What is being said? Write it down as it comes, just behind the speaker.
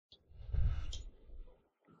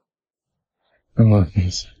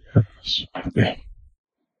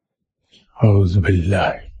اعوذ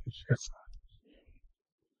باللہ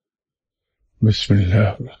بسم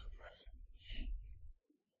اللہ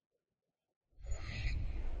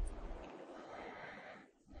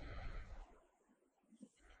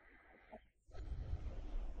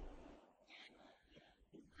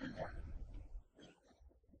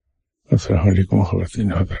السلام علیکم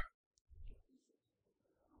خواتین حضرات.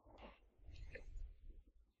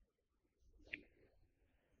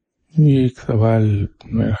 یہ ایک سوال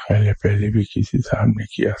میرا خیال ہے پہلے بھی کسی صاحب نے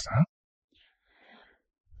کیا تھا.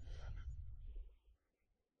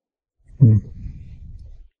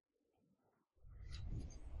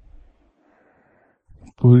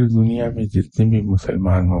 پوری دنیا میں جتنے بھی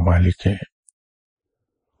مسلمان ممالک ہیں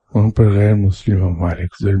ان پر غیر مسلم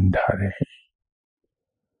ممالک ظلم ڈھا رہے ہیں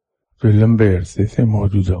جو لمبے عرصے سے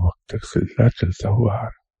موجودہ وقت تک سلسلہ چلتا ہوا آ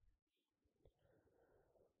رہا.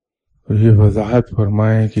 تو یہ وضاحت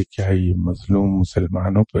فرمائیں کہ کیا یہ مظلوم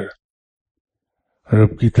مسلمانوں پر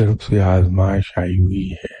رب کی طرف سے آزمائش آئی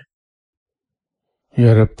ہوئی ہے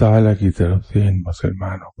یا رب تعالیٰ کی طرف سے ان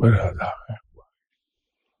مسلمانوں پر عذاب ہے؟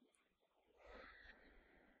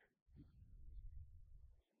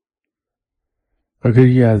 اگر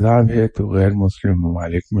یہ عذاب ہے تو غیر مسلم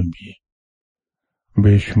ممالک میں بھی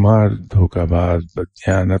بے شمار دھوکہ باز،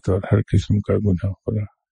 بددیانت اور ہر قسم کا گناہ ہو رہا.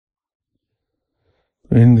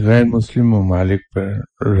 ان غیر مسلم ممالک پر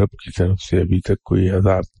رب کی طرف سے ابھی تک کوئی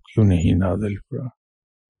عذاب کیوں نہیں نازل ہو رہا؟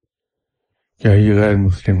 کیا یہ غیر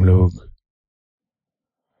مسلم لوگ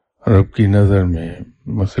رب کی نظر میں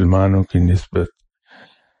مسلمانوں کی نسبت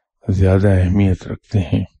زیادہ اہمیت رکھتے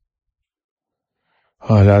ہیں؟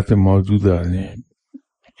 حالات موجودہ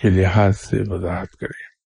کے لحاظ سے وضاحت کریں.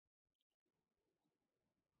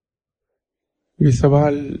 یہ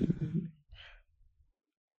سوال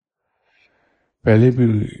پہلے بھی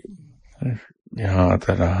یہاں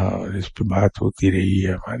آتا رہا اور اس پہ بات ہوتی رہی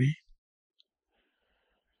ہے ہماری.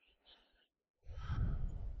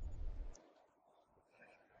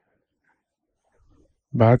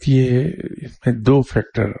 بات یہ ہے اس میں دو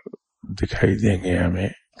فیکٹر دکھائی دیں گے ہمیں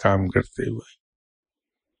کام کرتے ہوئے.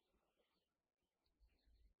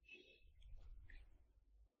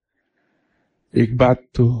 ایک بات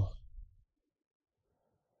تو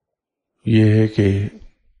یہ ہے کہ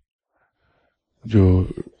جو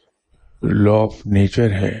لا آف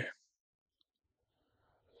نیچر ہے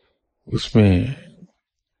اس میں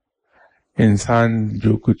انسان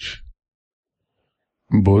جو کچھ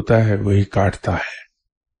بوتا ہے وہی کاٹتا ہے،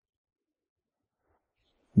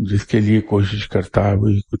 جس کے لیے کوشش کرتا ہے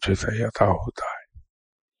وہی کچھ ایسا عطا ہوتا ہے.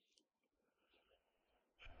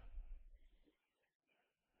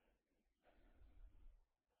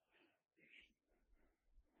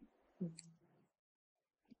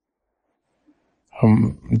 ہم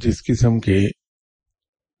جس قسم کے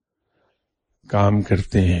کام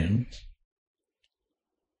کرتے ہیں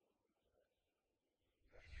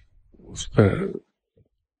اس پر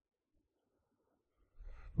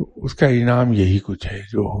اس کا انعام یہی کچھ ہے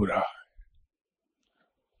جو ہو رہا ہے.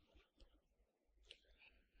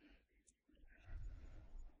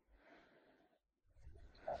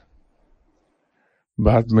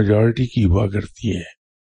 بات میجورٹی کی ہوا کرتی ہے،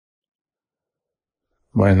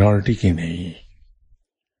 مائنورٹی کی نہیں.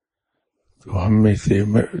 تو ہم میں سے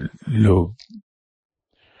لوگ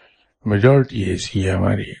میجورٹی ایسی ہے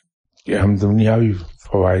ہماری کہ ہم دنیاوی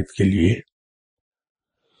فوائد کے لیے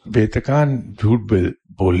بے تکان جھوٹ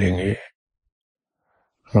بولیں گے،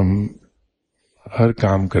 ہم ہر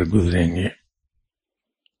کام کر گزریں گے.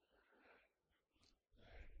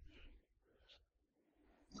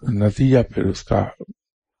 نتیجہ پھر اس کا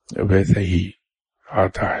ویسا ہی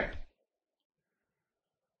آتا ہے.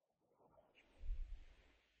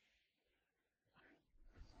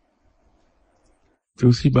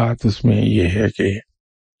 دوسری بات اس میں یہ ہے کہ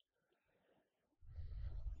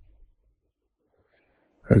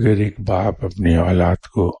اگر ایک باپ اپنے اولاد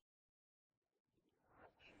کو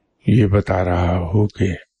یہ بتا رہا ہو کہ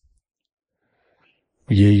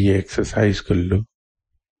یہ ایکسرسائز کر لو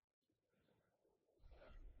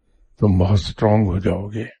تم بہت اسٹرانگ ہو جاؤ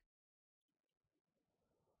گے،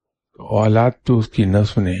 تو اولاد تو اس کی نہ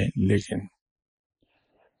سنے، لیکن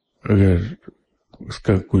اگر اس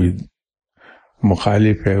کا کوئی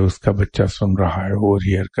مخالف ہے، اس کا بچہ سن رہا ہے، اوور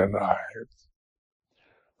ہیئر کر رہا ہے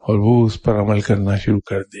اور وہ اس پر عمل کرنا شروع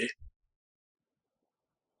کر دے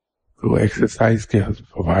تو ایکسرسائز کے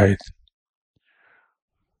فوائد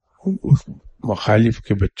اس مخالف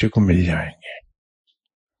کے بچے کو مل جائیں گے.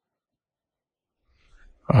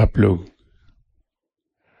 آپ لوگ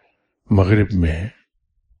مغرب میں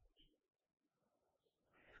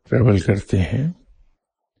ٹریول کرتے ہیں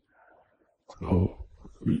تو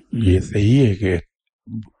یہ صحیح ہے کہ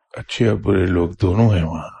اچھے اور برے لوگ دونوں ہیں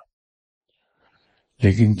وہاں،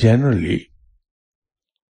 لیکن جنرلی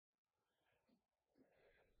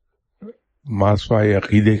ماسوائے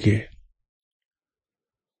عقیدے کے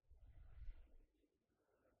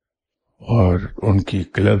اور ان کی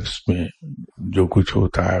کلبس میں جو کچھ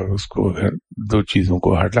ہوتا ہے اس کو اگر دو چیزوں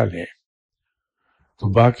کو ہٹا لیں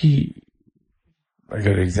تو باقی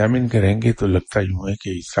اگر ایگزامن کریں گے تو لگتا یوں ہے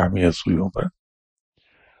کہ اسلامی اصولوں پر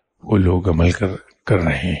وہ لوگ عمل کر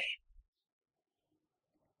رہے ہیں.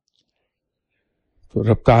 تو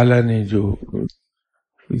رب تعالیٰ نے جو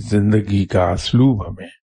زندگی کا اسلوب ہمیں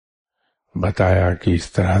بتایا کہ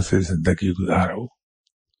اس طرح سے زندگی گزارو،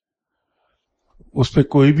 اس پہ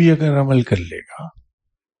کوئی بھی اگر عمل کر لے گا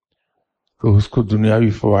تو اس کو دنیاوی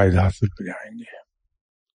فوائد حاصل ہو جائیں گے،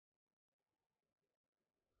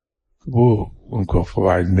 وہ ان کو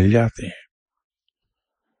فوائد مل جاتے ہیں.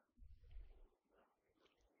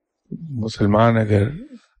 مسلمان اگر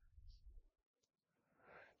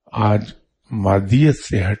آج مادیت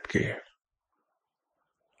سے ہٹ کے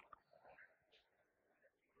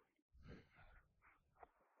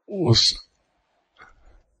اس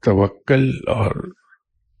توکل اور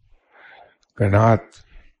قناعت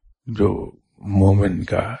جو مومن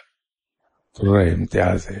کا پورا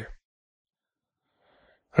امتیاز ہے،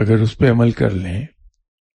 اگر اس پہ عمل کر لیں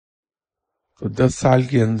تو 10 سال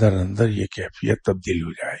کے اندر اندر یہ کیفیت تبدیل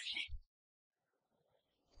ہو جائے گی.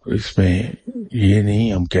 تو اس میں یہ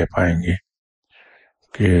نہیں ہم کہہ پائیں گے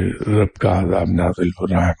کہ رب کا عذاب نازل ہو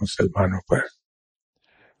رہا ہے مسلمانوں پر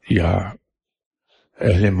یا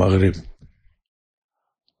اہل مغرب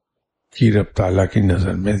کی رب تعالیٰ کی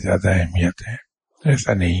نظر میں زیادہ اہمیت ہے.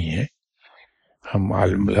 ایسا نہیں ہے. ہم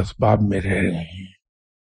عالم الاسباب میں رہ رہے ہیں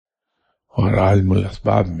اور عالم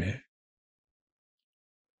الاسباب میں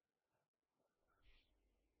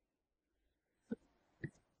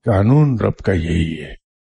قانون رب کا یہی ہے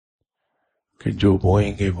کہ جو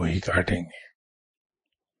بوئیں گے وہی کاٹیں گے.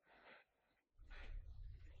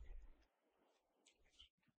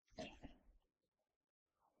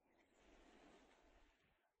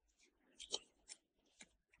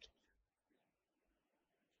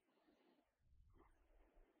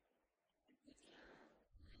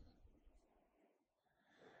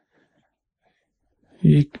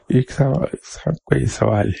 ایک سوال صاحب کا یہ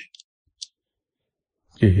سوال ہے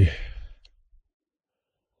کہ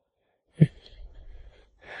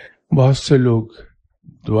بہت سے لوگ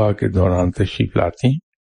دعا کے دوران تشریف لاتے ہیں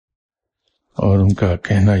اور ان کا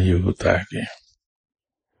کہنا یہ ہوتا ہے کہ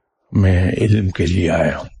میں علم کے لیے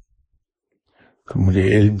آیا ہوں، تو مجھے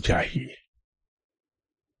علم چاہیے.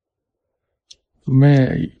 تو میں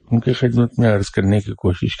ان کی خدمت میں عرض کرنے کی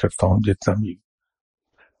کوشش کرتا ہوں جتنا بھی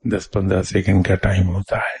 10-15 سیکنڈ کا ٹائم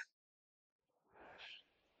ہوتا ہے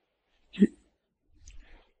کہ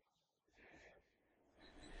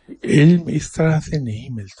علم اس طرح سے نہیں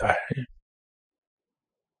ملتا ہے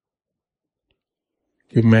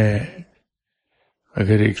کہ میں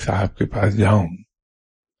اگر ایک صاحب کے پاس جاؤں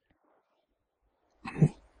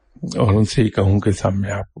اور ان سے ہی کہوں کہ صاحب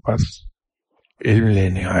میں آپ کے پاس علم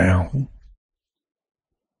لینے آیا ہوں،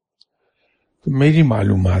 تو میری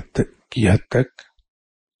معلومات کی حد تک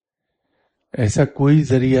ایسا کوئی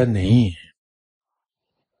ذریعہ نہیں ہے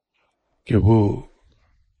کہ وہ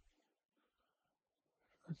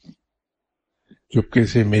چپکے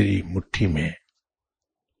سے میری مٹھی میں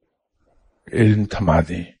علم تھما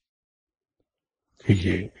دیں کہ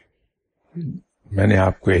یہ میں نے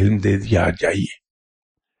آپ کو علم دے دیا، جائیے.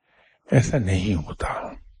 ایسا نہیں ہوتا.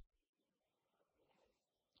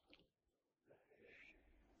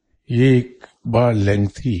 یہ ایک بڑا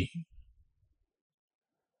لینتھی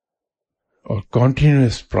اور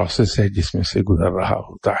کنٹینیوس پروسیس ہے جس میں سے گزر رہا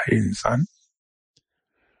ہوتا ہے انسان.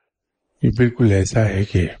 یہ بالکل ایسا ہے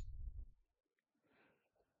کہ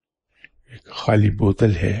ایک خالی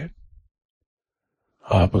بوتل ہے،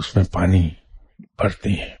 آپ اس میں پانی بھرتے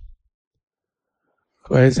ہیں،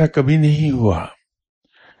 تو ایسا کبھی نہیں ہوا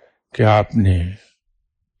کہ آپ نے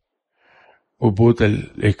وہ بوتل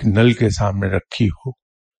ایک نل کے سامنے رکھی ہو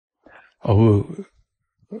اور وہ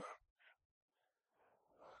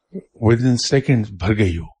ودن سیکنڈ بھر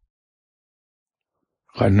گئی ہو.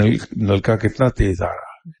 نل کا کتنا تیز آ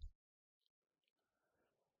رہا ہے،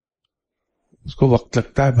 اس کو وقت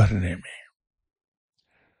لگتا ہے بھرنے میں.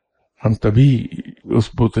 ہم تبھی اس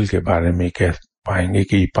بوتل کے بارے میں کہہ پائیں گے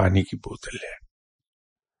کہ یہ پانی کی بوتل ہے.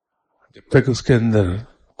 جب تک اس کے اندر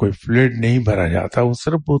کوئی فلوئڈ نہیں بھرا جاتا وہ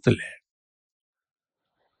صرف بوتل ہے.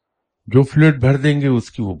 جو فلوئڈ بھر دیں گے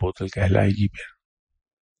اس کی وہ بوتل کہلائے گی. پھر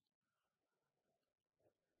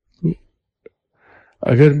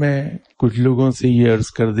اگر میں کچھ لوگوں سے یہ عرض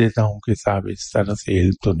کر دیتا ہوں کہ صاحب اس طرح سے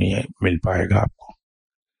علم تو نہیں مل پائے گا آپ کو،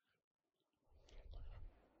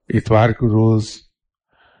 اتوار کو روز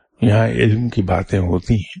یہاں علم کی باتیں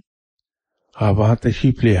ہوتی ہیں، آپ وہاں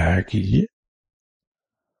تشریف لے آیا کیجیے،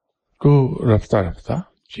 تو رفتہ رفتہ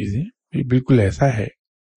چیزیں بالکل ایسا ہے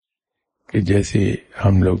کہ جیسے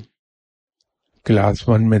ہم لوگ کلاس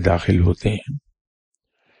 1 میں داخل ہوتے ہیں،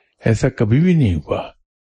 ایسا کبھی بھی نہیں ہوا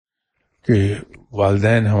کہ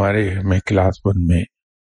والدین ہمارے ہمیں کلاس 1 میں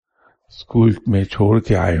اسکول میں چھوڑ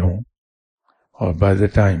کے آئے ہوں اور بائی دا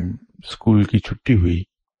ٹائم اسکول کی چھٹی ہوئی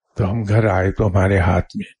تو ہم گھر آئے تو ہمارے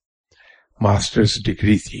ہاتھ میں ماسٹرز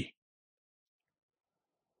ڈگری تھی،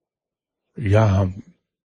 یا ہم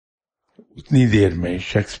اتنی دیر میں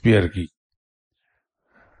شیکسپیئر کی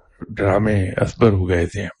ڈرامے اسبر ہو گئے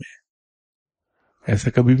تھے ہمیں، ایسا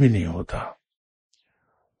کبھی بھی نہیں ہوتا۔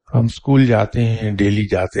 ہم اسکول جاتے ہیں، ڈیلی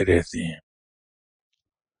جاتے رہتے ہیں،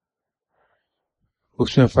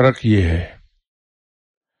 اس میں فرق یہ ہے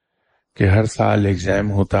کہ ہر سال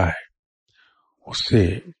ایگزام ہوتا ہے، اس سے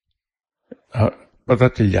پتہ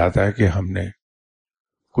چل جاتا ہے کہ ہم نے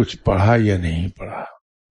کچھ پڑھا یا نہیں پڑھا۔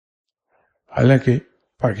 حالانکہ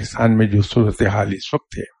پاکستان میں جو صورتحال اس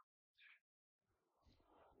وقت ہے،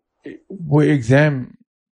 وہ ایگزام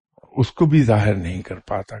اس کو بھی ظاہر نہیں کر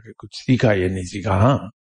پاتا کہ کچھ سیکھا یا نہیں سیکھا۔ ہاں،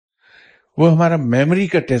 وہ ہمارا میموری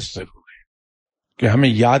کا ٹیسٹ ضرور ہے کہ ہمیں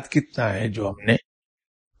یاد کتنا ہے، جو ہم نے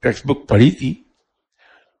ٹیکسٹ بک پڑھی تھی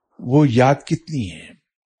وہ یاد کتنی ہے،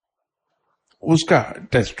 اس کا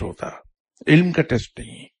ٹیسٹ ہوتا، علم کا ٹیسٹ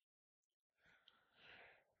نہیں ہے۔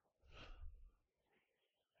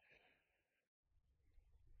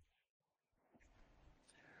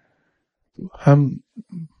 ہم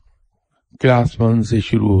کلاس 1 سے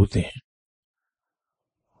شروع ہوتے ہیں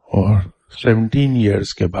اور 17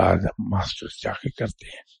 ایئرس کے بعد ہم ماسٹرز جا کے کرتے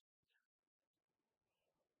ہیں۔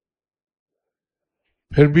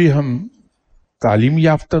 پھر بھی ہم تعلیم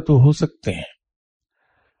یافتہ تو ہو سکتے ہیں،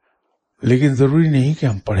 لیکن ضروری نہیں کہ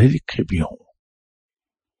ہم پڑھے لکھے بھی ہوں۔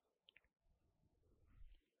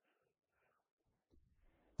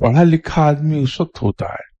 پڑھا لکھا آدمی اس وقت ہوتا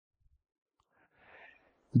ہے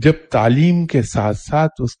جب تعلیم کے ساتھ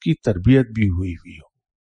ساتھ اس کی تربیت بھی ہوئی ہو،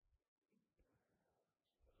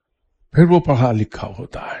 پھر وہ پڑھا لکھا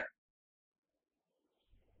ہوتا ہے۔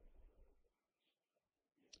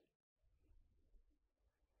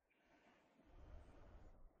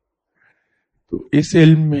 تو اس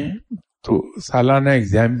علم میں تو سالانہ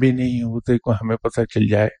ایگزام بھی نہیں ہوتے کو ہمیں پتہ چل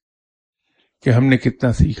جائے کہ ہم نے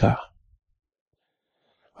کتنا سیکھا۔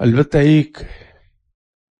 البتہ ایک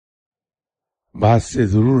بات سے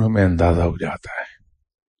ضرور ہمیں اندازہ ہو جاتا ہے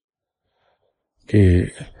کہ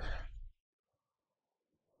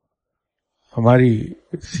ہماری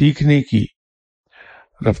سیکھنے کی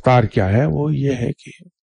رفتار کیا ہے۔ وہ یہ ہے کہ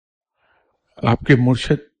آپ کے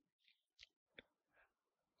مرشد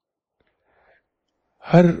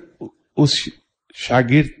ہر اس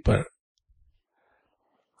شاگرد پر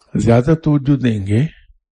زیادہ توجہ دیں گے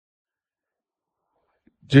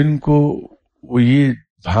جن کو وہ یہ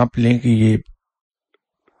بھانپ لیں کہ یہ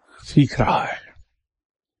سیکھ رہا ہے۔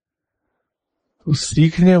 تو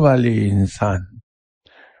سیکھنے والے انسان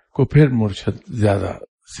کو پھر مرشد زیادہ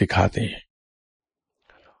سکھاتے ہیں،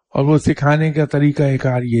 اور وہ سکھانے کا طریقہ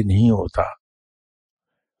کار یہ نہیں ہوتا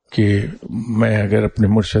کہ میں اگر اپنے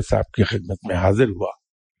مرشد صاحب کی خدمت میں حاضر ہوا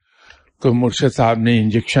تو مرشد صاحب نے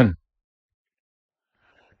انجیکشن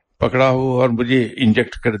پکڑا ہو اور مجھے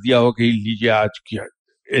انجیکٹ کر دیا ہو کہ لیجیے آج کی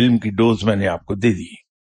علم کی ڈوز میں نے آپ کو دے دی۔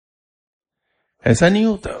 ایسا نہیں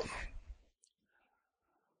ہوتا۔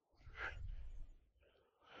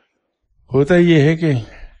 ہوتا یہ ہے کہ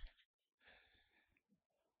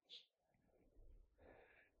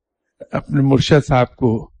اپنے مرشد صاحب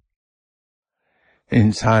کو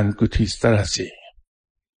انسان کچھ اس طرح سے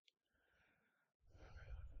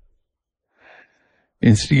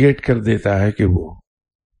انسٹیگیٹ کر دیتا ہے کہ وہ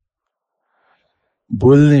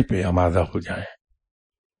بولنے پہ آمادہ ہو جائیں۔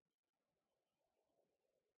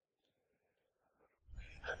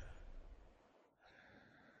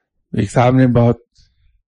 ایک صاحب نے بہت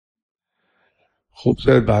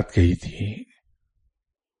خوبصورت بات کہی تھی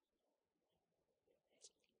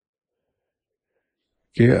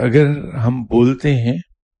کہ اگر ہم بولتے ہیں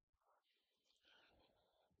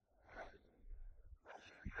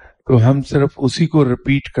تو ہم صرف اسی کو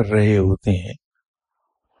ریپیٹ کر رہے ہوتے ہیں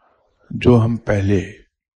جو ہم پہلے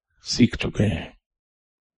سیکھ چکے ہیں،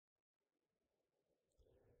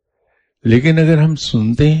 لیکن اگر ہم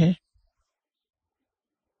سنتے ہیں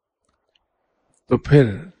تو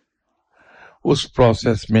پھر اس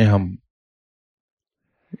پروسیس میں ہم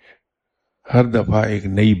ہر دفعہ ایک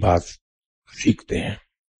نئی بات سیکھتے ہیں.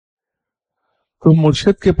 تو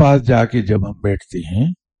مرشد کے پاس جا کے جب ہم بیٹھتے ہیں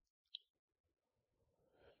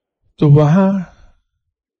تو وہاں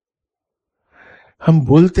ہم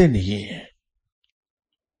بولتے نہیں ہیں،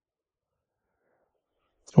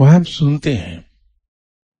 وہاں ہم سنتے ہیں.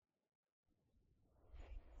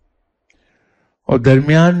 اور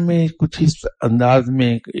درمیان میں کچھ اس انداز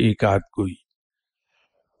میں ایک آدھ کوئی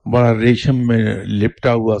بڑا ریشم میں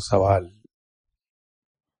لپٹا ہوا سوال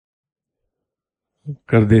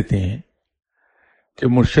کر دیتے ہیں کہ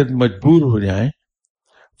مرشد مجبور ہو جائیں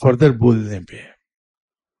فردر بولنے پہ،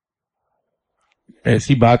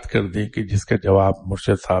 ایسی بات کر دیں کہ جس کا جواب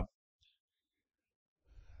مرشد صاحب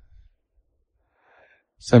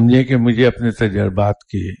سمجھے کہ مجھے اپنے تجربات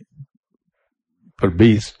کے پر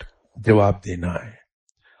بیسڈ جواب دینا ہے.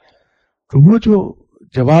 تو وہ جو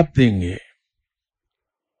جواب دیں گے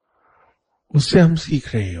اس سے ہم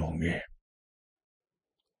سیکھ رہے ہوں گے.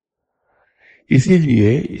 اسی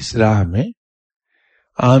لیے اس راہ میں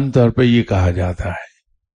عام طور پہ یہ کہا جاتا ہے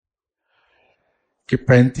کہ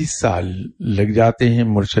 35 سال لگ جاتے ہیں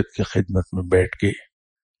مرشد کی خدمت میں بیٹھ کے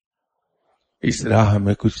اس راہ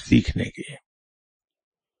میں کچھ سیکھنے کے.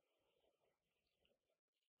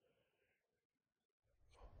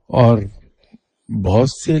 اور بہت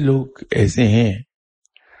سے لوگ ایسے ہیں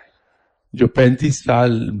جو 35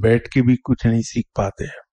 سال بیٹھ کے بھی کچھ نہیں سیکھ پاتے.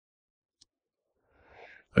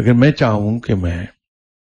 اگر میں چاہوں کہ میں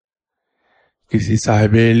کسی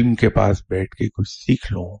صاحب علم کے پاس بیٹھ کے کچھ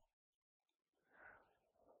سیکھ لوں،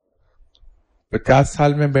 50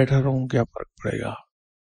 سال میں بیٹھا رہوں کیا فرق پڑے گا؟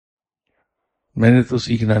 میں نے تو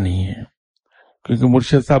سیکھنا نہیں ہے، کیونکہ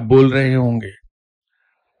مرشد صاحب بول رہے ہوں گے،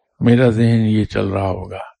 میرا ذہن یہ چل رہا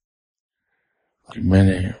ہوگا کہ میں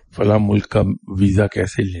نے فلاں ملک کا ویزا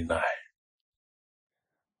کیسے لینا ہے،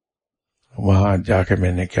 وہاں جا کے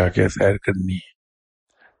میں نے کیا کیا سیر کرنی ہے.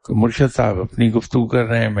 تو مرشد صاحب اپنی گفتگو کر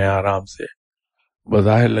رہے ہیں، میں آرام سے،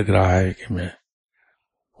 بظاہر لگ رہا ہے کہ میں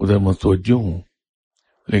ادھر متوجہ ہوں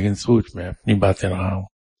لیکن سوچ میں اپنی باتیں رہا ہوں.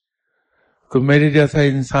 تو میرے جیسا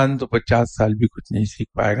انسان تو 50 سال بھی کچھ نہیں سیکھ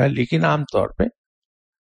پائے گا. لیکن عام طور پہ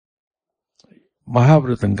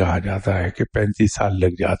محاورتن کہا جاتا ہے کہ 35 سال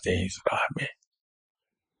لگ جاتے ہیں اس راہ میں.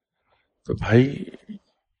 تو بھائی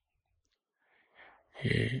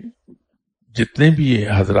جتنے بھی یہ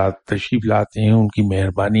حضرات تشریف لاتے ہیں ان کی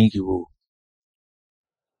مہربانی کی وہ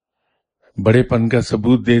بڑے پن کا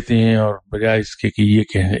ثبوت دیتے ہیں، اور بجائے اس کے کہ یہ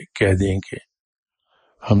کہہ دیں کہ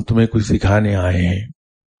ہم تمہیں کچھ سکھانے آئے ہیں،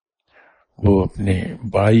 وہ اپنے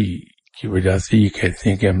بڑائی کی وجہ سے یہ کہتے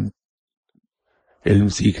ہیں کہ ہم علم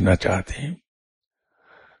سیکھنا چاہتے ہیں.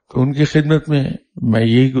 تو ان کی خدمت میں میں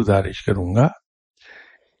یہی گزارش کروں گا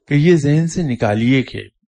کہ یہ ذہن سے نکالیے کہ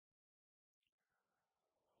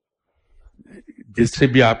جس سے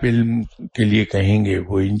بھی آپ علم کے لیے کہیں گے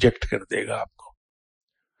وہ انجیکٹ کر دے گا آپ کو.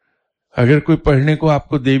 اگر کوئی پڑھنے کو آپ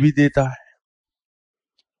کو دے بھی دیتا ہے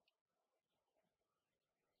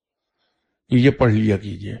کہ یہ پڑھ لیا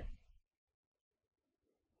کیجئے،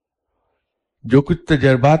 جو کچھ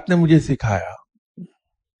تجربات نے مجھے سکھایا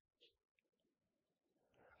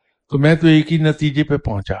تو میں تو ایک ہی نتیجے پہ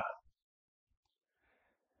پہنچا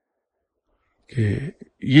کہ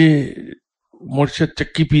یہ مرشد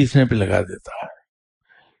چکی پیسنے پہ لگا دیتا ہے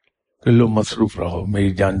کہ لو مصروف رہو،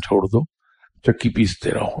 میری جان چھوڑ دو، چکی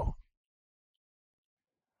پیستے رہو.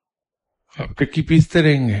 آپ چکی پیستے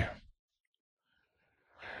رہیں گے،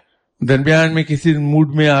 درمیان میں کسی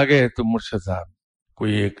موڈ میں آ گئے تو مرشد صاحب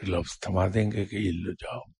کوئی ایک لفظ تھما دیں گے کہ یہ لو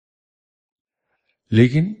جاؤ.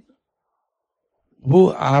 لیکن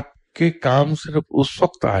وہ آپ کے کام صرف اس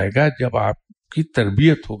وقت آئے گا جب آپ کی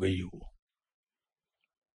تربیت ہو گئی ہو.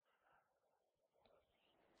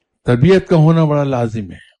 تربیت کا ہونا بڑا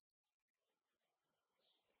لازم ہے.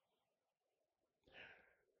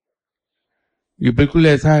 یہ بالکل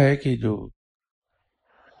ایسا ہے کہ جو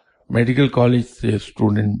میڈیکل کالج سے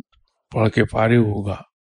اسٹوڈنٹ پڑھ کے فارغ ہوگا،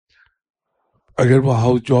 اگر وہ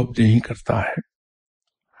ہاؤس جاب نہیں کرتا ہے،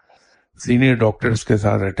 سینئر ڈاکٹرز کے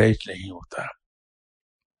ساتھ اٹیچ نہیں ہوتا،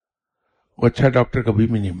 وہ اچھا ڈاکٹر کبھی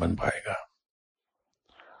بھی نہیں بن پائے گا.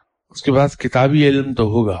 اس کے پاس کتابی علم تو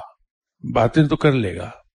ہوگا، باتیں تو کر لے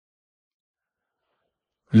گا،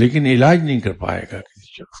 لیکن علاج نہیں کر پائے گا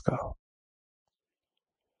کسی شخص کا.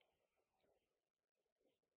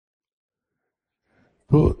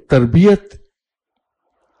 تو تربیت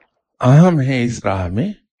اہم ہے اس راہ میں.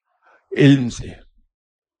 علم سے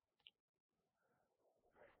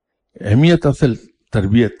اہمیت اصل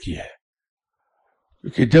تربیت کی ہے،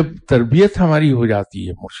 کیونکہ جب تربیت ہماری ہو جاتی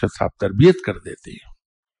ہے، مرشد صاحب تربیت کر دیتے ہیں،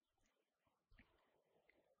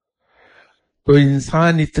 تو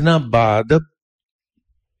انسان اتنا باادب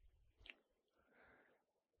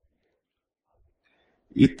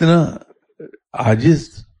اتنا عاجز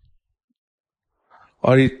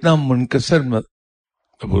اور اتنا منکسر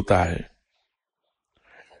ہوتا ہے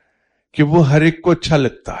کہ وہ ہر ایک کو اچھا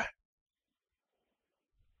لگتا ہے.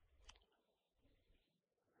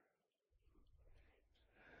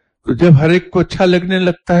 تو جب ہر ایک کو اچھا لگنے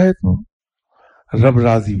لگتا ہے تو رب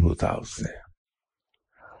راضی ہوتا ہے اس سے.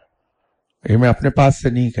 یہ میں اپنے پاس سے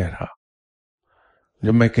نہیں کہہ رہا.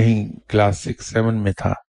 جب میں کہیں کلاس 6-7 میں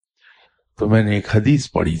تھا تو میں نے ایک حدیث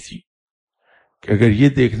پڑھی تھی کہ اگر یہ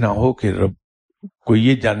دیکھنا ہو کہ رب کوئی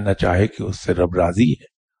یہ جاننا چاہے کہ اس سے رب راضی ہے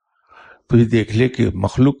تو یہ دیکھ لے کہ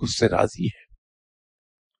مخلوق اس سے راضی ہے.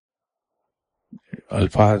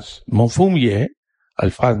 الفاظ مفہوم یہ ہے،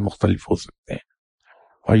 الفاظ مختلف ہو سکتے ہیں،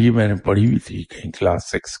 اور یہ میں نے پڑھی ہوئی تھی کہیں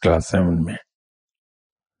کلاس 6-7 میں.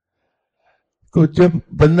 تو جب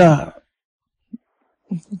بندہ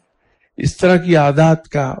اس طرح کی عادات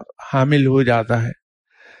کا حامل ہو جاتا ہے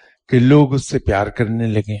کہ لوگ اس سے پیار کرنے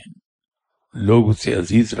لگے، لوگ اسے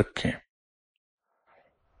عزیز رکھیں،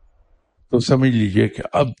 تو سمجھ لیجئے کہ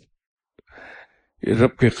اب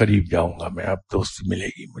رب کے قریب جاؤں گا میں، اب دوست ملے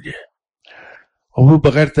گی مجھے. اور وہ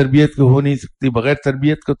بغیر تربیت کے ہو نہیں سکتی. بغیر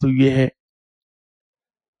تربیت کا تو یہ ہے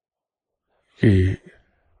کہ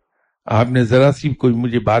آپ نے ذرا سی کوئی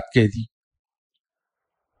مجھے بات کہہ دی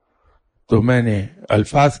تو میں نے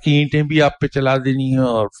الفاظ کی اینٹیں بھی آپ پہ چلا دینی ہیں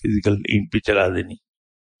اور فزیکل اینٹ پہ چلا دینی.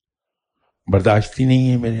 برداشت ہی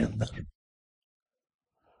نہیں ہے میرے اندر.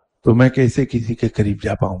 تو میں کیسے کسی کے قریب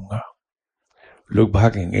جا پاؤں گا؟ لوگ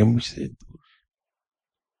بھاگیں گے مجھ سے.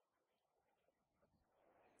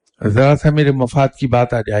 ذرا سا میرے مفاد کی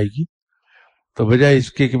بات آ جائے گی تو بجائے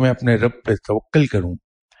اس کے کہ میں اپنے رب پہ توکل کروں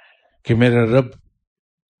کہ میرا رب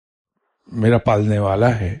میرا پالنے والا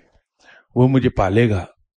ہے، وہ مجھے پالے گا،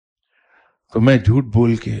 تو میں جھوٹ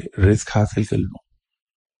بول کے رزق حاصل کر لوں.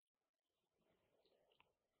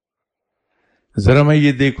 ذرا میں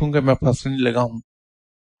یہ دیکھوں کہ میں پھنسنے لگا ہوں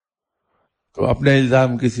تو اپنا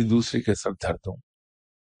الزام کسی دوسرے کے سر دھر دوں،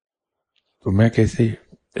 تو میں کیسے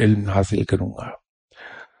علم حاصل کروں گا؟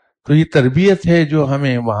 تو یہ تربیت ہے جو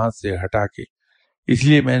ہمیں وہاں سے ہٹا کے، اس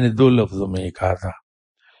لیے میں نے 2 لفظوں میں یہ کہا تھا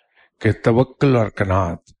کہ توکل اور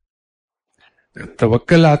قناعت.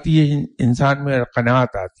 توکل آتی ہے انسان میں اور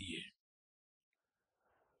قناعت آتی ہے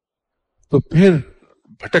تو پھر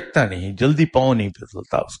بھٹکتا نہیں، جلدی پاؤں نہیں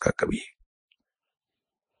پھسلتا اس کا کبھی.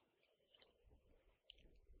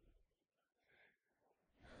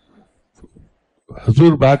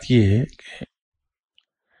 حضور بات یہ ہے کہ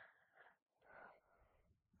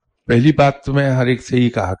پہلی بات تو میں ہر ایک سے ہی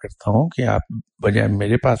کہا کرتا ہوں کہ آپ بجائے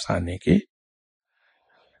میرے پاس آنے کے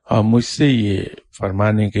اور مجھ سے یہ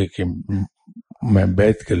فرمانے کے کہ میں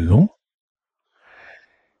بیعت کر لوں،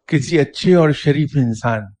 کسی اچھے اور شریف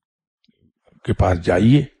انسان کے پاس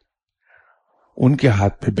جائیے، ان کے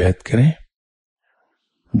ہاتھ پہ بیعت کریں،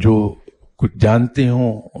 جو کچھ جانتے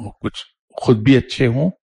ہوں اور کچھ خود بھی اچھے ہوں.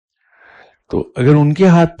 تو اگر ان کے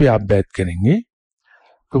ہاتھ پہ آپ بیعت کریں گے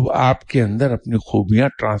تو وہ آپ کے اندر اپنی خوبیاں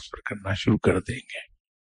ٹرانسفر کرنا شروع کر دیں گے.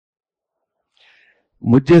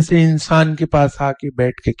 مجھ جیسے انسان کے پاس آ کے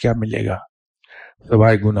بیٹھ کے کیا ملے گا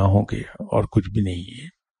سوائے گناہوں کے، اور کچھ بھی نہیں ہے.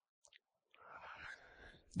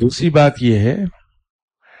 دوسری بات یہ ہے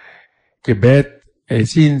کہ بیعت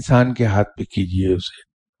ایسی انسان کے ہاتھ پہ کیجئے،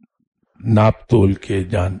 اسے ناپ تول کے،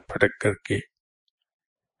 جان پھٹک کر کے،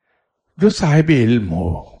 جو صاحب علم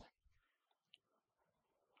ہو،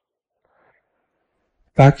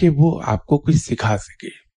 تاکہ وہ آپ کو کچھ سکھا سکے.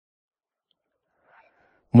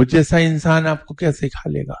 مجھ جیسا انسان آپ کو کیا سکھا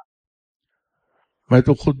لے گا؟ میں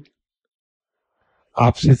تو خود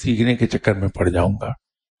آپ سے سیکھنے کے چکر میں پڑ جاؤں گا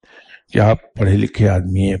کہ آپ پڑھے لکھے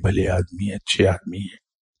آدمی ہیں، بھلے آدمی ہیں، اچھے آدمی ہیں،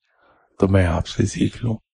 تو میں آپ سے سیکھ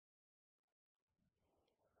لوں.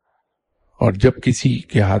 اور جب کسی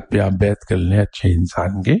کے ہاتھ پہ آپ بیعت کر لیں اچھے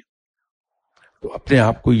انسان کے، تو اپنے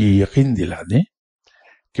آپ کو یہ یقین دلا دیں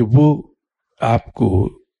کہ وہ آپ کو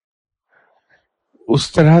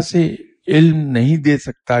اس طرح سے علم نہیں دے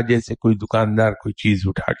سکتا جیسے کوئی دکاندار کوئی چیز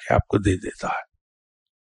اٹھا کے آپ کو دے دیتا ہے.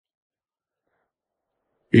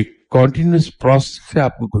 ایک کنٹینیوس پروسیس سے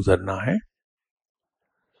آپ کو گزرنا ہے،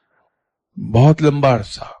 بہت لمبا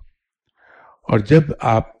عرصہ. اور جب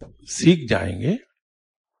آپ سیکھ جائیں گے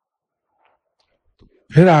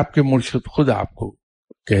پھر آپ کے مرشد خود آپ کو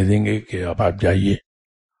کہہ دیں گے کہ اب آپ جائیے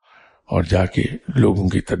اور جا کے لوگوں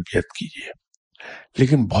کی تربیت کیجیے.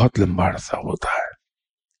 لیکن بہت لمبا عرصہ ہوتا ہے.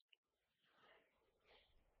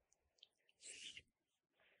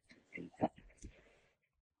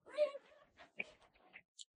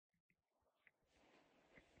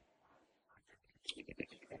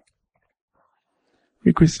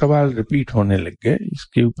 یہ کوئی سوال ریپیٹ ہونے لگ گئے، اس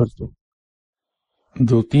کے اوپر تو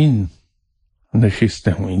 2-3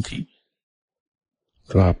 نشستیں ہوئی تھیں،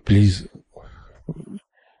 تو آپ پلیز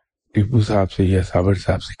ٹیپو صاحب سے یا صابر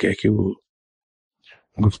صاحب سے کہہ کے وہ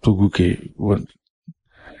گفتگو کے وہ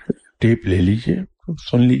ٹیپ لے لیجئے،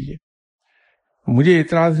 سن لیجئے. مجھے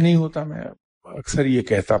اعتراض نہیں ہوتا، میں اکثر یہ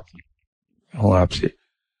کہتا ہوں آپ سے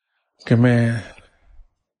کہ میں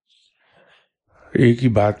ایک ہی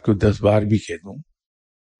بات کو 10 بار بھی کہہ دوں،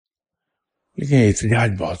 لیکن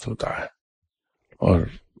احتجاج بہت ہوتا ہے اور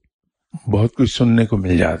بہت کچھ سننے کو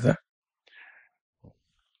مل جاتا ہے.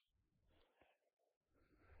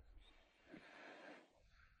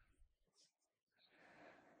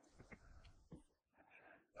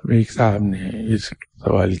 ایک صاحب نے اس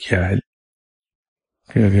سوال کیا ہے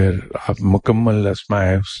کہ اگر آپ مکمل اسماء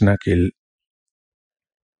حسنہ کے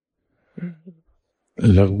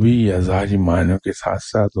لغوی یا ظاہری معنوں کے ساتھ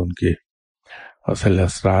ساتھ ان کے اصل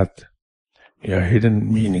اثرات یا ہڈن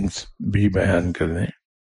میننگز بھی بیان کر دیں.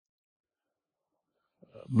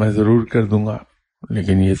 میں ضرور کر دوں گا،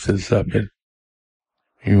 لیکن یہ سلسلہ پھر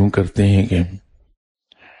یوں کرتے ہیں کہ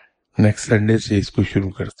نیکسٹ سنڈے سے اس کو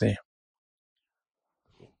شروع کرتے ہیں.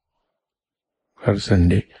 ہر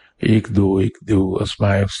سنڈے ایک دو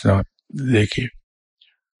اسماء حسنہ لے کے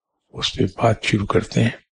اس پہ بات شروع کرتے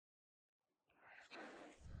ہیں.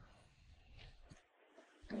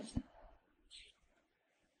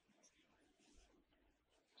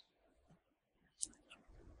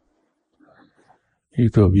 یہ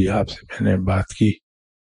تو ابھی آپ سے میں نے بات کی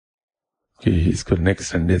کہ اس کو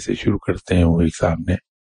نیکسٹ سنڈے سے شروع کرتے ہیں. وہ ایک صاحب نے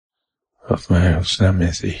اسماء حسنہ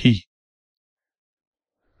میں سے ہی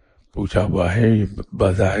پوچھا ہوا ہے، یہ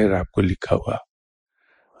بظاہر آپ کو لکھا ہوا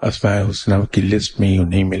اسماء حسنہ کی لسٹ میں یوں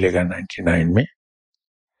نہیں ملے گا 99 میں،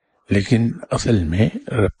 لیکن اصل میں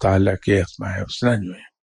رب تعالیٰ کے اسماء حسنہ جو ہیں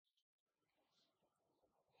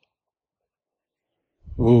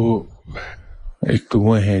وہ ایک تو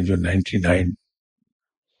وہ ہیں جو 99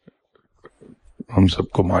 ہم سب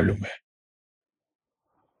کو معلوم ہے.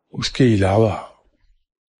 اس کے علاوہ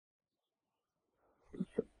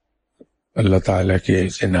اللہ تعالیٰ کے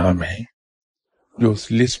ایسے نام ہیں جو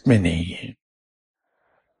اس لسٹ میں نہیں ہیں.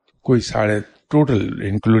 کوئی ٹوٹل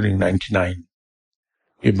انکلوڈنگ 99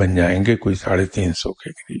 یہ بن جائیں گے کوئی 350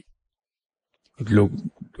 کے قریب. کچھ لوگ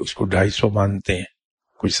اس کو 250 مانتے ہیں،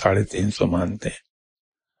 کچھ 350 مانتے ہیں.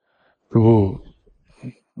 تو وہ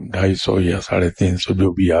 250 یا 350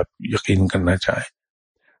 جو بھی آپ یقین کرنا چاہیں،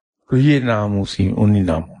 تو یہ نام انہی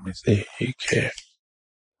ناموں میں سے ایک ہے.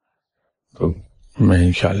 تو میں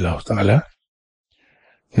انشاءاللہ تعالی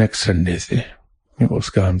نیکسٹ سنڈے سے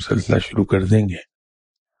اس کا ہم سلسلہ شروع کر دیں گے،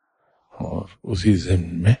 اور اسی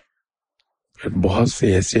ضمن میں پھر بہت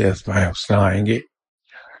سے ایسے اسماء حسنہ آئیں گے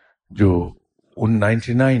جو ان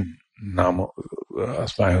 99 نام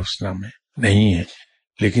اسماء حسنہ میں نہیں ہیں،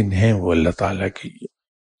 لیکن ہیں وہ اللہ تعالیٰ کی.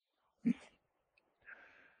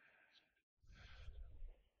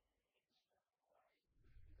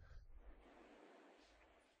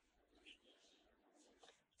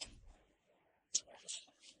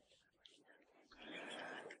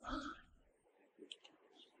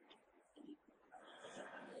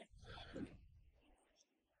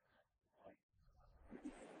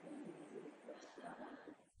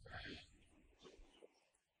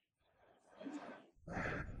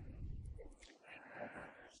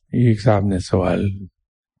 ایک صاحب نے سوال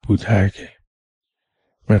پوچھا ہے کہ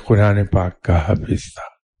میں قرآن پاک کا حافظ تھا،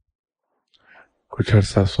 کچھ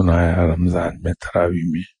عرصہ سنایا رمضان میں تراویح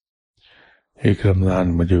میں. ایک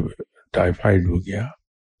رمضان مجھے ٹائیفائیڈ ہو گیا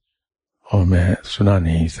اور میں سنا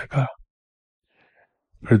نہیں سکا.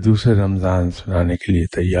 پھر دوسرے رمضان سنانے کے لیے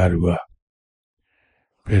تیار ہوا،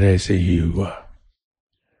 پھر ایسے ہی ہوا،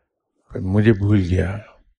 پھر مجھے بھول گیا.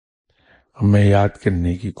 میں یاد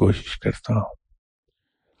کرنے کی کوشش کرتا ہوں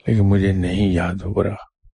لیکن مجھے نہیں یاد ہو رہا.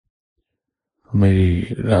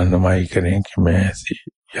 میری رہنمائی کریں کہ میں ایسے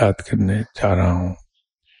یاد کرنے چاہ رہا ہوں.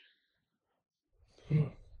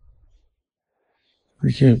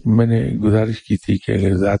 دیکھیے، میں نے گزارش کی تھی کہ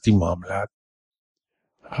اگر ذاتی معاملات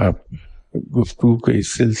آپ گفتگو کے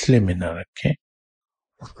اس سلسلے میں نہ رکھیں،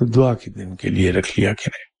 اس کو دعا کے دن کے لیے رکھ لیا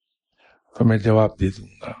کریں، تو میں جواب دے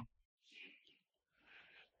دوں گا.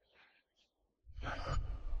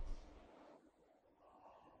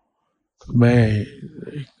 میں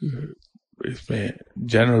اس میں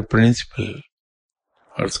جنرل پرنسپل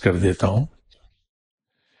عرض کر دیتا ہوں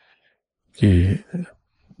کہ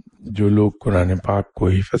جو لوگ قرآن پاک کو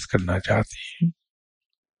حفظ کرنا چاہتے ہیں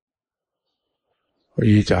اور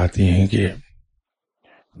یہ چاہتے ہیں کہ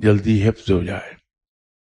جلدی حفظ ہو جائے،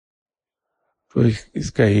 تو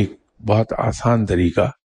اس کا ایک بہت آسان طریقہ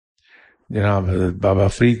جناب حضرت بابا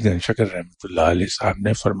فرید گنج شکر رحمۃ اللہ علیہ صاحب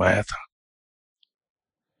نے فرمایا تھا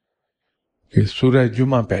کہ سورہ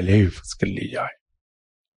جمعہ پہلے حفظ کر لی جائے.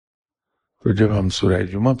 تو جب ہم سورہ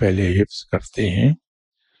جمعہ پہلے حفظ کرتے ہیں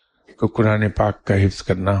تو قرآن پاک کا حفظ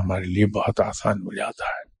کرنا ہمارے لیے بہت آسان ہو جاتا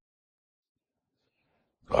ہے.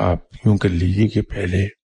 تو آپ یوں کر لیجیے کہ پہلے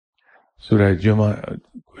سورہ جمعہ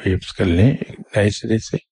کو حفظ کر لیں نئے سرے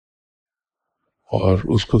سے اور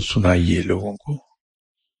اس کو سنائیے لوگوں کو.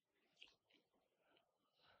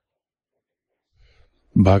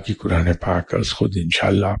 باقی قرآن پاک کا اس خود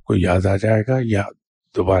انشاءاللہ آپ کو یاد آ جائے گا یا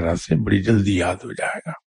دوبارہ سے بڑی جلدی یاد ہو جائے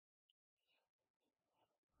گا.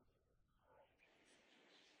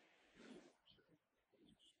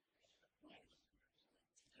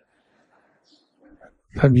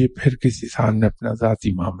 اب یہ پھر کسی سامنے اپنا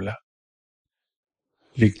ذاتی معاملہ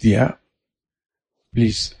لکھ دیا.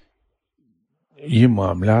 پلیز یہ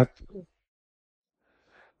معاملات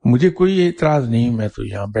مجھے کوئی اعتراض نہیں، میں تو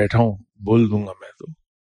یہاں بیٹھا ہوں بول دوں گا میں تو،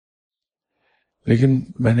 لیکن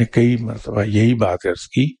میں نے کئی مرتبہ یہی بات عرض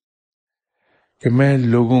کی کہ میں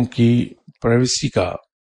لوگوں کی پرائیویسی کا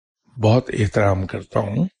بہت احترام کرتا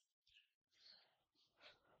ہوں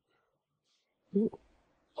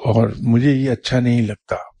اور مجھے یہ اچھا نہیں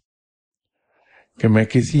لگتا کہ میں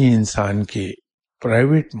کسی انسان کے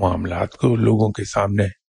پرائیویٹ معاملات کو لوگوں کے سامنے،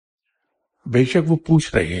 بے شک وہ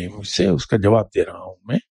پوچھ رہے ہیں مجھ سے، اس کا جواب دے رہا ہوں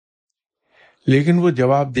میں، لیکن وہ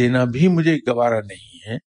جواب دینا بھی مجھے گوارا نہیں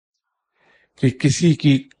ہے کہ کسی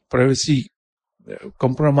کی پرائیویسی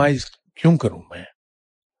کمپرومائز کیوں کروں میں.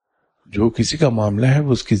 جو کسی کا معاملہ ہے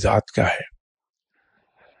وہ اس کی ذات کا ہے.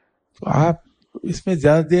 تو آپ اس میں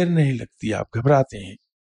زیادہ دیر نہیں لگتی، آپ گھبراتے ہیں.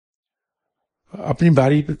 اپنی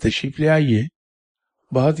باری پہ تشریف لے آئیے،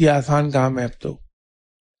 بہت ہی آسان کام ہے. اب تو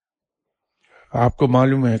آپ کو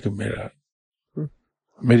معلوم ہے کہ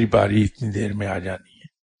میری باری اتنی دیر میں آ جانی ہے.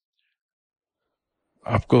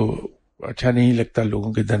 آپ کو اچھا نہیں لگتا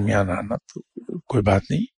لوگوں کے درمیان آنا، تو کوئی بات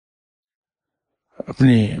نہیں،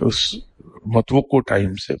 اپنی اس متوقع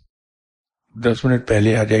ٹائم سے 10 منٹ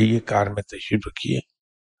پہلے آ جائیے، کار میں تشریف رکھیے.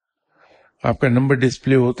 آپ کا نمبر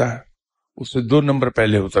ڈسپلے ہوتا ہے، اس سے 2 نمبر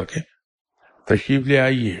پہلے اتر کے تشریف لے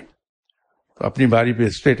آئیے، تو اپنی باری پہ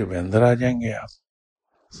اسٹریٹ میں اندر آ جائیں گے. آپ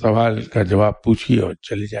سوال کا جواب پوچھیے اور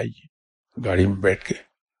چلے جائیے گاڑی میں بیٹھ کے.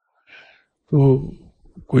 تو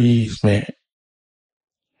کوئی اس میں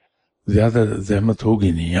زیادہ زحمت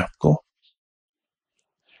ہوگی نہیں آپ کو.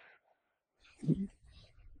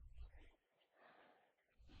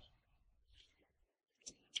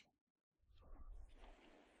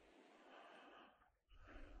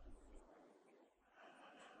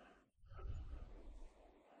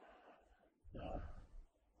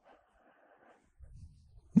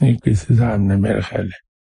 نہیں، کسی صاحب نے میرا خیال ہے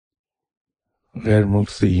غیر ملک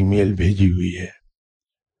سے ای میل بھیجی ہوئی ہے،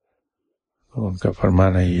 ان کا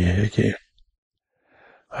فرمانا یہ ہے کہ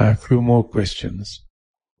I have few more questions.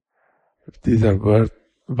 If these are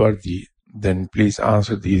worthy, then please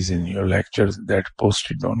answer these in your lectures that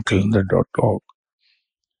posted on calendar.org.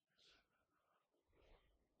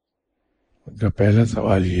 ان کا پہلا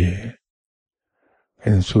سوال یہ ہے،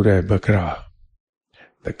 in Surah Baqarah,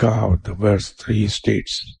 the cow, the verse 3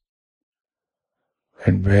 states,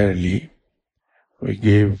 and verily we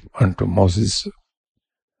gave unto Moses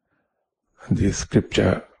the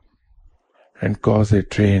scripture and caused a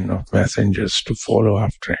train of messengers to follow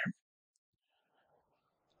after him.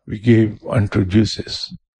 We gave unto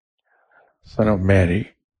Jesus, son of Mary,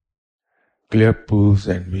 clear proofs,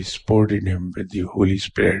 and we supported him with the Holy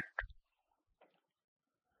Spirit.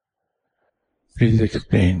 Please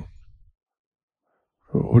explain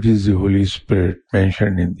what is the Holy Spirit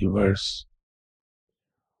mentioned in the verse.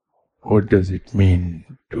 What does it mean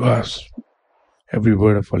to us? Every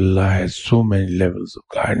word of Allah has so many levels of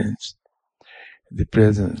guidance. The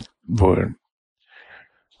present word,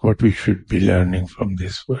 what we should be learning from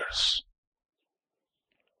this verse.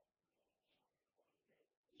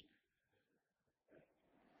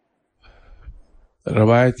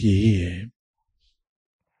 روایت یہی ہے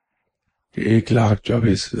کہ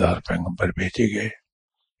 1,24,000 پیغمبر بھیجے گئے.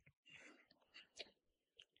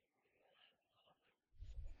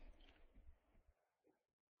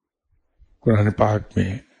 قرآن پاک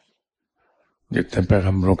میں جتنے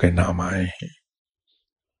پیغمبروں کے نام آئے ہیں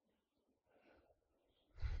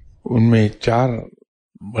ان میں 4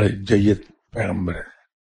 بڑے جید پیغمبر ہیں.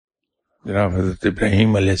 جناب حضرت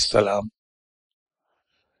ابراہیم علیہ السلام،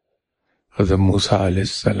 حضرت موسیٰ علیہ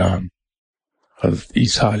السلام، حضرت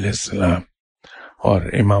عیسیٰ علیہ السلام اور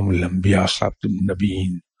امام الانبیاء خاتم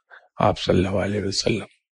النبیین آپ صلی اللہ علیہ وسلم.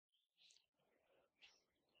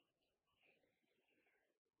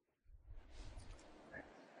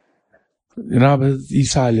 جناب حضرت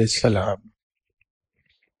عیسیٰ علیہ السلام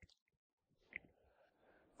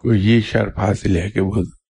کو یہ شرف حاصل ہے کہ وہ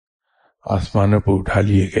آسمانوں پر اٹھا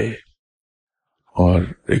لیے گئے اور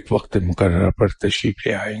ایک وقت مقررہ پر تشریف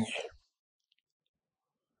لے آئیں گے،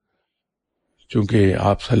 چونکہ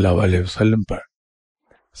آپ صلی اللہ علیہ وسلم پر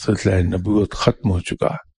سلسلہ نبوت ختم ہو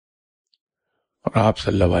چکا اور آپ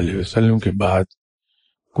صلی اللہ علیہ وسلم کے بعد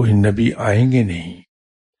کوئی نبی آئیں گے نہیں،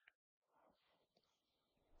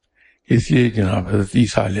 اس لیے جناب حضرت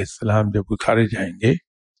عیسیٰ علیہ السلام جب اتارے جائیں گے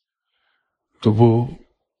تو وہ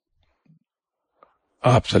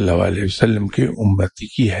آپ صلی اللہ علیہ وسلم کے امتی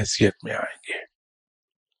کی حیثیت میں آئیں گے۔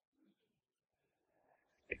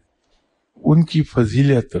 ان کی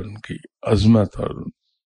فضیلت اور ان کی عظمت اور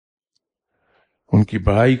ان کی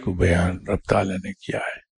بڑائی کو بیان رب تعالیٰ نے کیا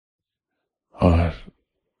ہے اور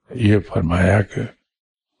یہ فرمایا کہ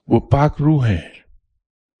وہ پاک روح ہیں۔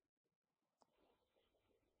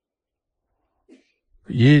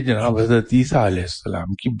 یہ جناب حضرت عیسیٰ علیہ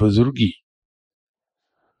السلام کی بزرگی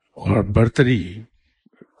اور برتری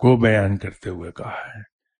کو بیان کرتے ہوئے کہا ہے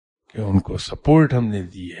کہ ان کو سپورٹ ہم نے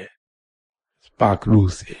دی ہے پاک روح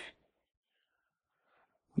سے۔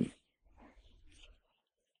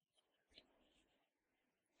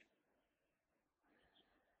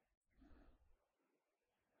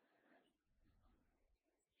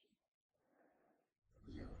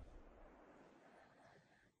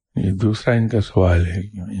 یہ دوسرا ان کا سوال ہے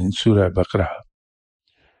کہ ان سورہ بقرہ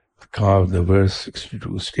the verse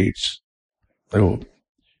 62 states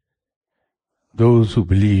those who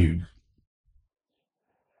believe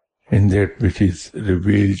in that which is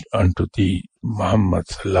revealed unto thee Muhammad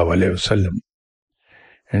sallallahu alaihi wasallam,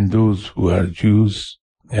 and those who are Jews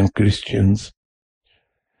and Christians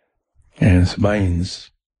and Sabaeans,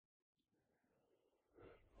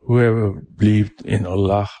 whoever believed in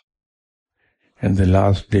Allah and the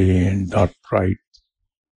last day and doth right,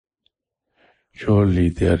 surely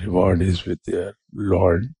their reward is with their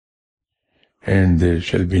Lord, and there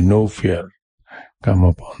shall be no fear come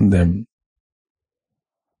upon them,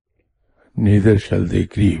 neither shall they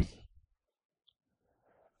grieve.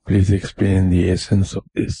 Please explain the essence of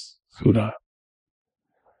this surah.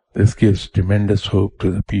 This gives tremendous hope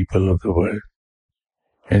to the people of the world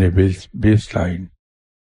and a baseline.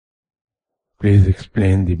 Please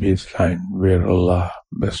explain the baseline where Allah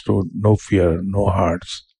bestowed no fear, no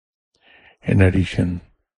hearts. In addition,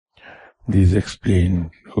 these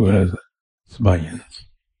explain who are Sabaeans.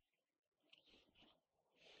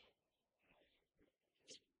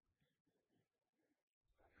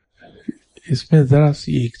 اس میں ذرا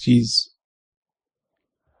سی ایک چیز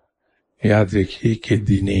یاد رکھیے کہ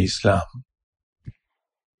دین اسلام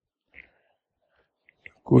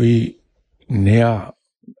کوئی نیا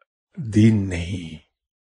دین نہیں،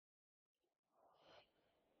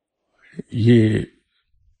 یہ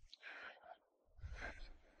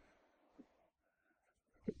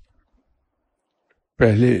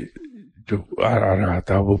پہلے جو آ رہا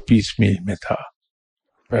تھا وہ پیس میل میں تھا،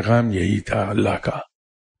 پیغام یہی تھا اللہ کا،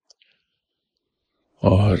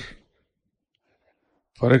 اور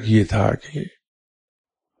فرق یہ تھا کہ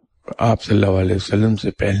آپ صلی اللہ علیہ وسلم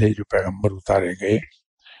سے پہلے جو پیغمبر اتارے گئے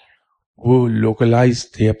وہ لوکلائز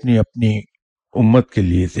تھے، اپنی اپنی امت کے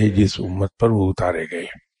لیے تھے جس امت پر وہ اتارے گئے۔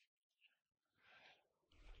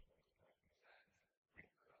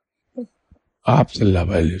 آپ صلی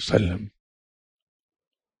اللہ علیہ وسلم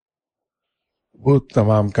وہ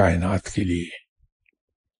تمام کائنات کے لیے،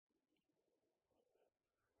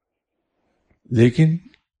 لیکن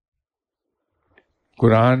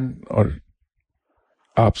قرآن اور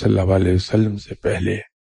آپ صلی اللہ علیہ وسلم سے پہلے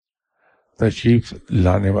تشریف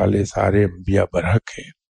لانے والے سارے انبیاء برحق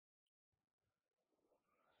ہیں،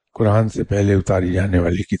 قرآن سے پہلے اتاری جانے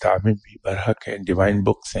والی کتابیں بھی برحق ہیں، ڈیوائن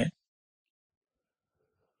بکس ہیں،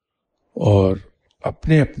 اور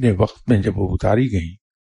اپنے اپنے وقت میں جب وہ اتاری گئیں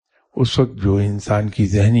اس وقت جو انسان کی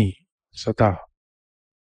ذہنی سطح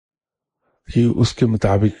تھی اس کے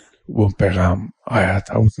مطابق وہ پیغام آیا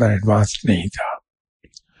تھا، اتنا ایڈوانس نہیں تھا۔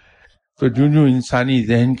 تو جو انسانی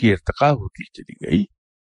ذہن کی ارتقاء ہوتی چلی گئی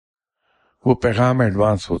وہ پیغام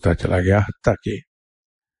ایڈوانس ہوتا چلا گیا، حتیٰ کہ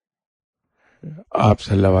آپ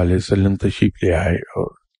صلی اللہ علیہ وسلم تشریف لے آئے اور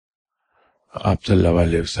آپ صلی اللہ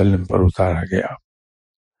علیہ وسلم پر اتارا گیا،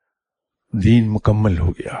 دین مکمل ہو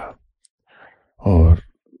گیا۔ اور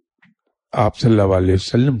آپ صلی اللہ علیہ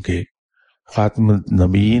وسلم کے خاتم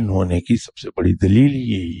النبیین ہونے کی سب سے بڑی دلیل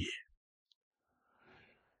یہی ہے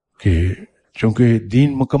کہ چونکہ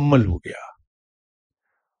دین مکمل ہو گیا،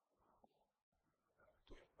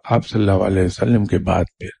 آپ صلی اللہ علیہ وسلم کے بعد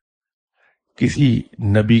پھر کسی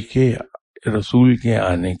نبی کے، رسول کے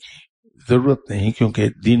آنے کی ضرورت نہیں، کیونکہ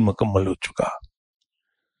دین مکمل ہو چکا۔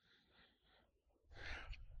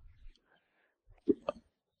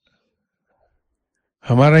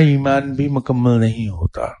 ہمارا ایمان بھی مکمل نہیں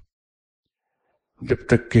ہوتا جب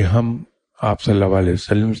تک کہ ہم آپ صلی اللہ علیہ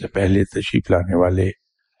وسلم سے پہلے تشریف لانے والے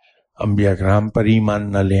انبیاء کرام پر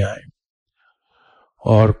ایمان نہ لے آئیں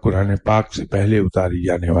اور قرآن پاک سے پہلے اتاری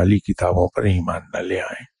جانے والی کتابوں پر ایمان نہ لے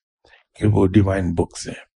آئیں کہ وہ ڈیوائن بکس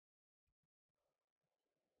ہیں.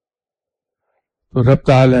 تو رب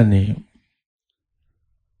تعالیٰ نے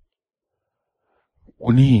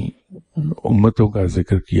انہی امتوں کا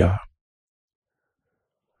ذکر کیا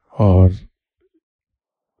اور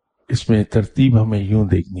اس میں ترتیب ہمیں یوں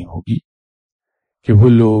دیکھنی ہوگی کہ وہ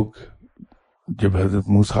لوگ جب حضرت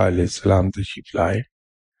موسیٰ علیہ السلام تشریف لائے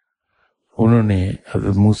انہوں نے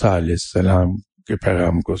حضرت موسیٰ علیہ السلام کے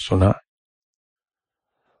پیغام کو سنا،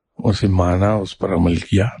 اسے مانا، اس پر عمل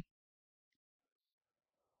کیا.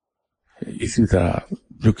 اسی طرح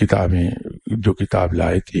جو کتاب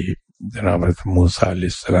لائے تھے جناب حضرت موسیٰ علیہ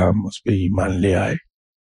السلام اس پہ ایمان لے آئے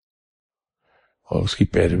اور اس کی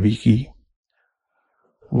پیروی کی.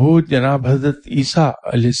 وہ جناب حضرت عیسیٰ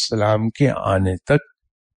علیہ السلام کے آنے تک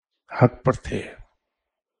حق پر تھے.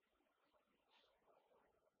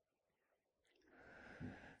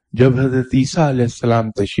 جب حضرت عیسیٰ علیہ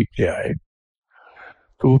السلام تشریف لے آئے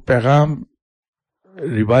تو وہ پیغام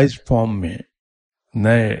ریوائز فارم میں،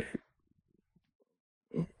 نئے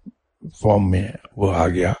فارم میں وہ آ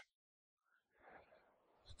گیا.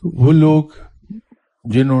 تو وہ لوگ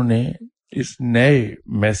جنہوں نے اس نئے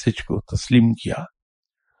میسج کو تسلیم کیا،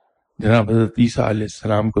 جناب حضرت عیسیٰ علیہ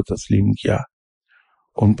السلام کو تسلیم کیا،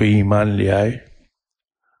 ان پہ ایمان لے آئے،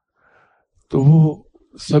 تو وہ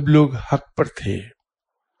سب لوگ حق پر تھے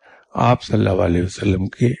آپ صلی اللہ علیہ وسلم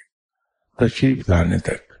کے تشریف لانے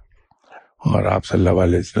تک اور آپ صلی اللہ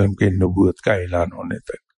علیہ وسلم کے نبوت کا اعلان ہونے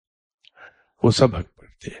تک وہ سب حق پر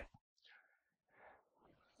تھے.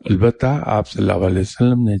 البتہ آپ صلی اللہ علیہ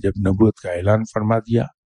وسلم نے جب نبوت کا اعلان فرما دیا،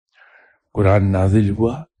 قرآن نازل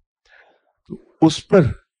ہوا، تو اس پر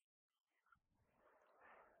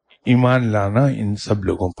ایمان لانا ان سب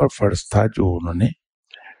لوگوں پر فرض تھا جو انہوں نے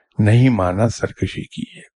نہیں مانا، سرکشی کی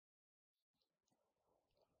ہے.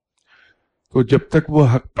 تو جب تک وہ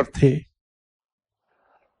حق پر تھے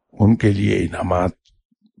ان کے لیے انعامات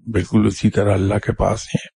بالکل اسی طرح اللہ کے پاس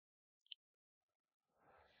ہیں.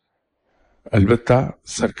 البتہ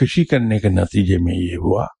سرکشی کرنے کے نتیجے میں یہ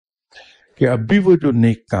ہوا کہ اب بھی وہ جو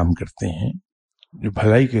نیک کام کرتے ہیں، جو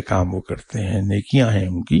بھلائی کے کام وہ کرتے ہیں، نیکیاں ہیں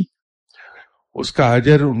ان کی، اس کا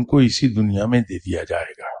اجر ان کو اسی دنیا میں دے دیا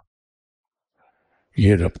جائے گا.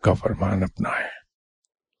 یہ رب کا فرمان اپنا ہے،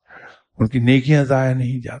 ان کی نیکیاں ضائع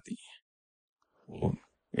نہیں جاتی ہیں، وہ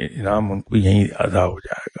انعام ان کو یہیں ادا ہو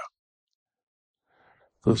جائے گا.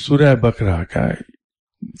 تو سورہ بقرہ کا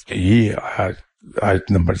یہ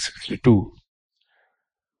آیت نمبر 62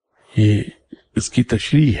 یہ اس کی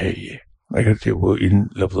تشریح ہے. یہ اگرچہ وہ ان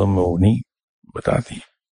لفظوں میں وہ نہیں بتاتی،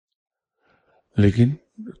 لیکن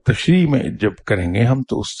تشریح میں جب کریں گے ہم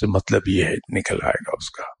تو اس سے مطلب یہ ہے نکل آئے گا اس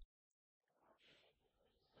کا.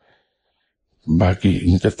 باقی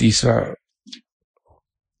ان کا تیسرا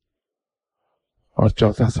اور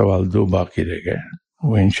چوتھا سوال دو باقی رہ گئے،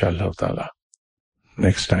 وہ انشاءاللہ تعالی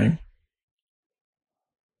نیکسٹ ٹائم.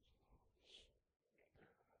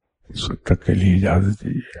 اس وقت تک کے لیے اجازت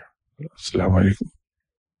دیجیے. السلام علیکم.